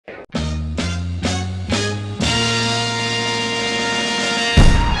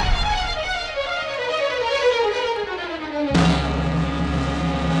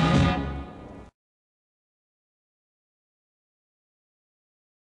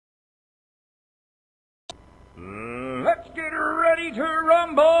Let's get ready to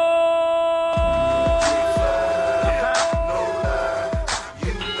rumble!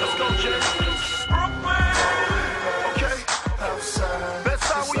 Let's go, Jay. Okay. Best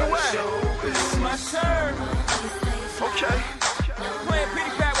side where you at? This is my turn. Okay. Playing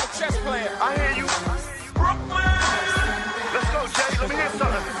pretty bad with a chess player. I hear you. Let's go, Jay. Let me hear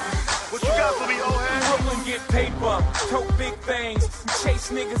something. What you got for me, old head? Brooklyn get paper, tote big things, chase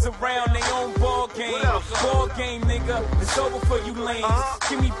niggas around they own ball game. What else? Ball game, nigga, it's over for you lanes.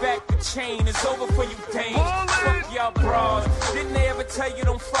 Give me back the chain, it's over for you dames. Ballin'. Fuck y'all bras. Didn't they ever tell you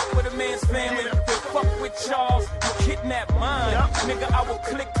don't fuck with a man's family? They fuck with Charles, you kidnap mine. Nigga, I will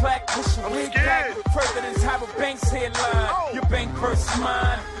click clack, push your wig back further than Tyra Banks' headline. Your bank versus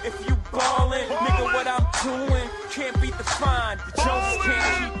mine. If you ballin', nigga, what I'm doing can't be defined. The Joneses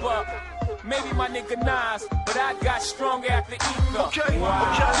can't keep up. Maybe my nigga Nas, but I got stronger after Ether. Okay.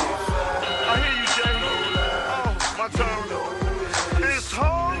 Wow. Okay. I hear you, Jay. Oh, my turn. It's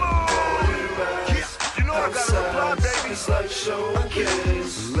Harlem. Yeah. You know I gotta reply, baby. Okay.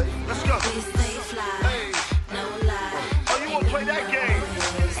 Let's go. Hey. Oh, you wanna play that game?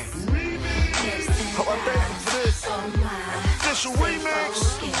 How about that for this? Official remix.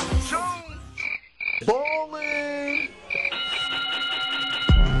 Jones. Ballin'.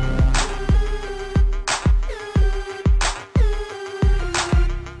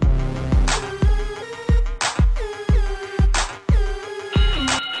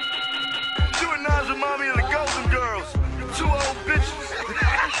 You and Nas remind me of the Golden Girls. You two old bitches.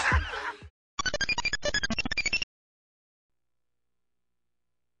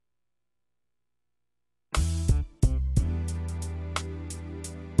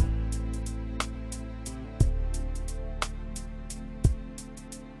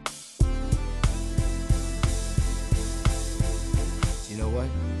 You know what?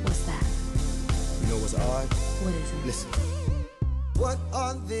 What's that? You know what's odd? What is it? Listen. What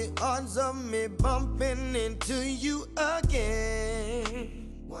are the odds of me bumping into you again?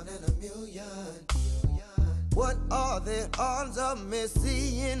 1 in a million. What are the odds of me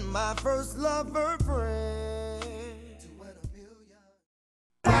seeing my first lover friend? 2 in a million.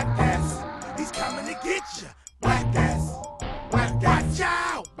 Black ass, he's coming to get you. Black ass, watch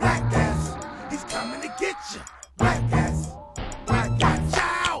out. Black ass, he's coming to get you. Black ass, watch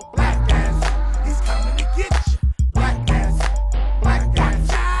out. Black ass, he's coming to get you. Black ass, watch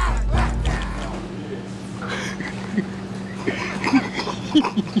out. Black ass.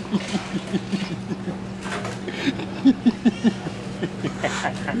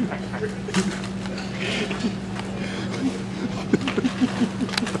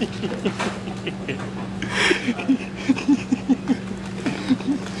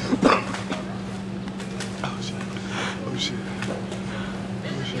 Oh shit. Oh shit.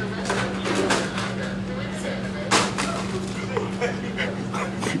 Oh shit.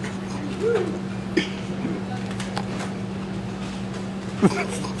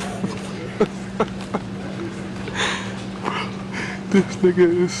 This nigga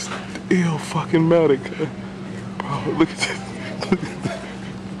is ill fucking matic. Bro, look at this.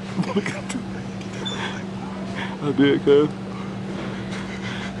 Look at this. I did, cuz.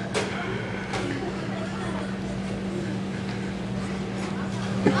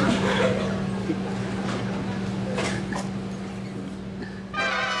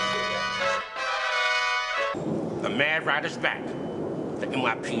 The Mad Rider's back. The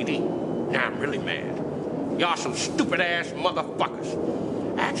NYPD. Now I'm really mad. Y'all some stupid ass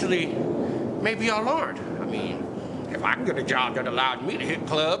motherfuckers. Actually, maybe y'all aren't. I mean, if I could get a job that allowed me to hit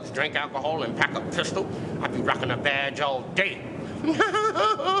clubs, drink alcohol, and pack a pistol, I'd be rocking a badge all day.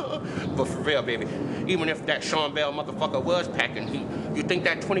 But for real, baby, even if that Sean Bell motherfucker was packing heat, you think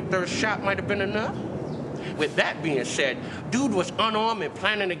that 23rd shot might have been enough? With that being said, dude was unarmed and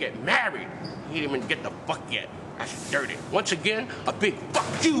planning to get married. He didn't even get the fuck yet. That's dirty. Once again, a big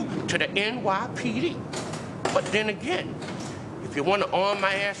fuck you to the NYPD. But then again, if you want to arm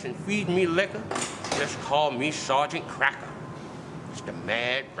my ass and feed me liquor, just call me Sergeant Cracker. It's the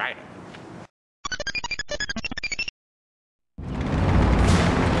Mad Rider.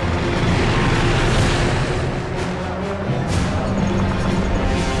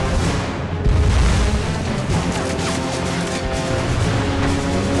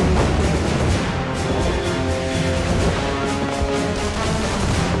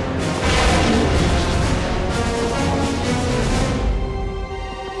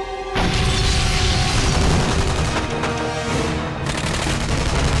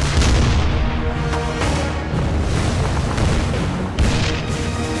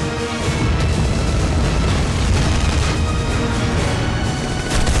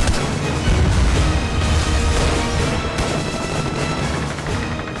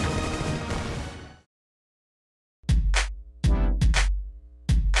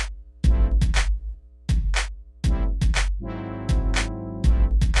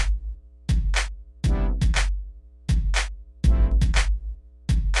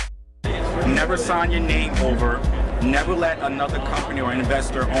 Never sign your name over. Never let another company or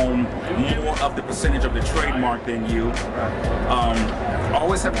investor own more of the percentage of the trademark than you.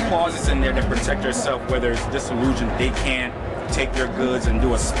 Always have clauses in there that protect yourself, whether it's dissolution, they can't take your goods and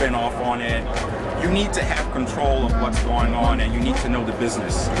do a spin-off on it. You need to have control of what's going on, and you need to know the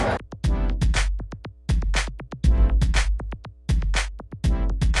business.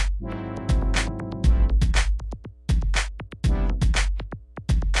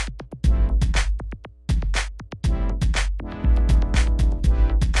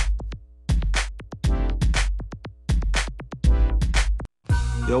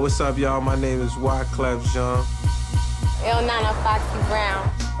 Yo, what's up, y'all? My name is Wyclef Jean. L9 Foxy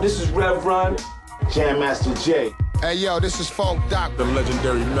Brown. This is Rev Run. Jam Master J. Hey, yo, this is Funk Doc. The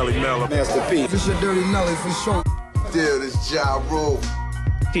legendary Melly Mel. Master P. This your Dirty Nelly for sure. Dude, this Ja Rule.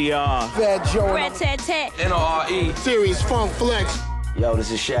 TR. Fat Joe. Red Tat Tat. NRE. Series Funk Flex. Yo,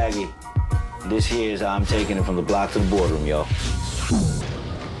 this is Shaggy. This here is how I'm taking it from the block to the boardroom, yo.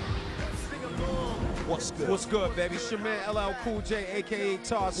 What's good? What's good, baby? It's your man LL Cool J, a.k.a.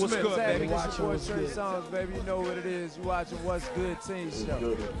 Tar Smith. What's good, baby? Watching What's Good songs, baby. You know what it is. You watching What's Good Team Show.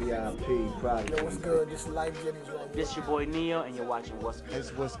 Good, VIP, Prodigy. Yo, what's good? This is Life Jennings right This your boy Neo, and you're watching What's Good.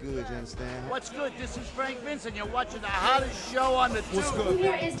 It's What's Good, you understand? What's good? This is Frank Vince, and you're watching the hottest show on the What's tube. good? Who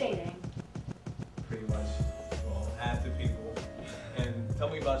here is dating? Pretty much, well, half the people. And tell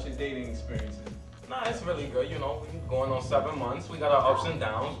me about your dating experiences. Nah, it's really good. You know, we're going on 7 months. We got our ups and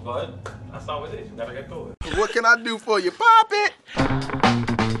downs, but that's how it is. You gotta get through it. What can I do for you? Pop it!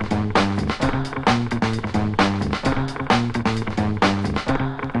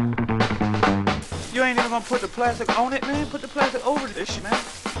 You ain't even gonna put the plastic on it, man? Put the plastic over this shit, man.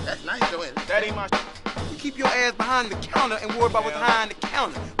 That's nice, though. That ain't my shit. You keep your ass behind the counter and worry about what's behind the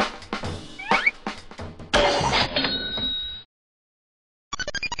counter.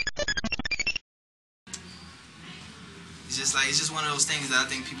 It's just one of those things that I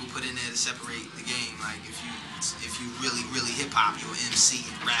think people put in there to separate the game. Like if you really hip hop, you're MC,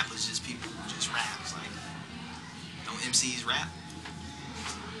 and rappers just people who just raps. Like, don't MCs rap?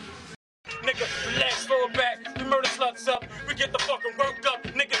 Nigga, relax, throw it back. We murder sluts up. We get the fucking worked up.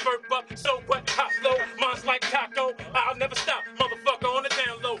 Niggas burp up. So what? Hot flow. Mine's like taco. I'll never stop. Motherfucker on the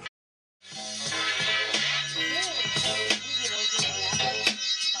down low.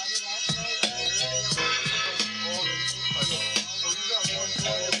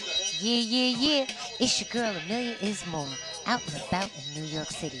 Yeah. It's your girl, Amelia Ismore, out and about in New York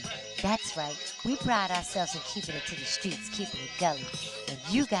City. That's right. We pride ourselves in keeping it to the streets, keeping it gully. And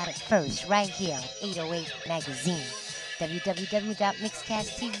you got it first right here on 808 Magazine.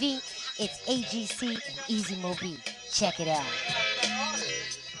 www.mixcast TV. It's AGC and Easy Mobi. Check it out.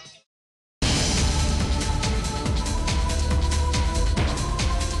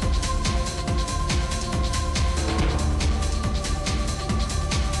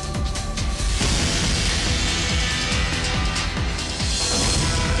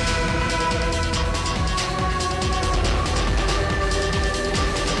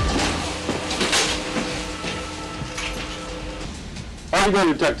 How you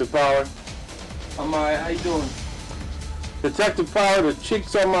doing, Detective Power? I'm alright, how you doing? Detective Power, the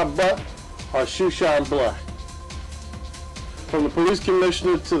cheeks on my butt are shoe shine black. From the police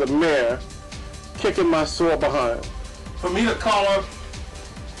commissioner to the mayor, kicking my sore behind. For me to call her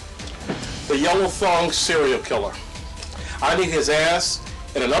the Yellow Thong serial killer. I need his ass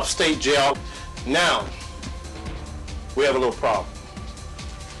in an upstate jail. Now, we have a little problem.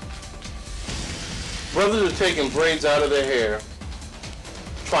 Brothers are taking braids out of their hair,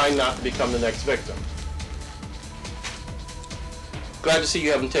 trying not to become the next victim. Glad to see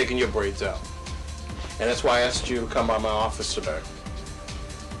you haven't taken your braids out. And that's why I asked you to come by my office today.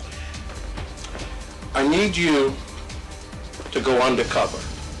 I need you to go undercover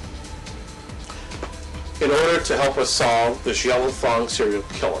in order to help us solve this Yellow Thong serial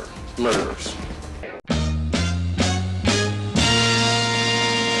killer murders.